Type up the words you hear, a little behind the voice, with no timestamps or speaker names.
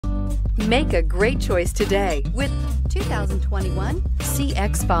Make a great choice today with 2021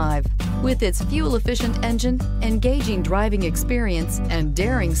 CX-5. With its fuel-efficient engine, engaging driving experience, and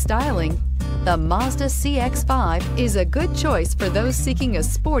daring styling, the Mazda CX-5 is a good choice for those seeking a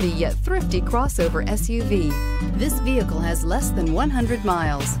sporty yet thrifty crossover SUV. This vehicle has less than 100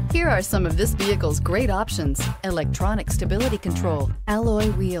 miles. Here are some of this vehicle's great options: electronic stability control, alloy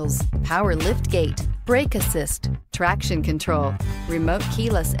wheels, power liftgate, brake assist, traction control, remote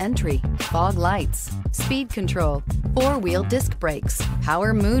keyless entry, fog lights, speed control, four-wheel disc brakes,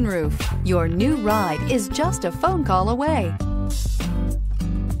 power moonroof. Your new ride is just a phone call away.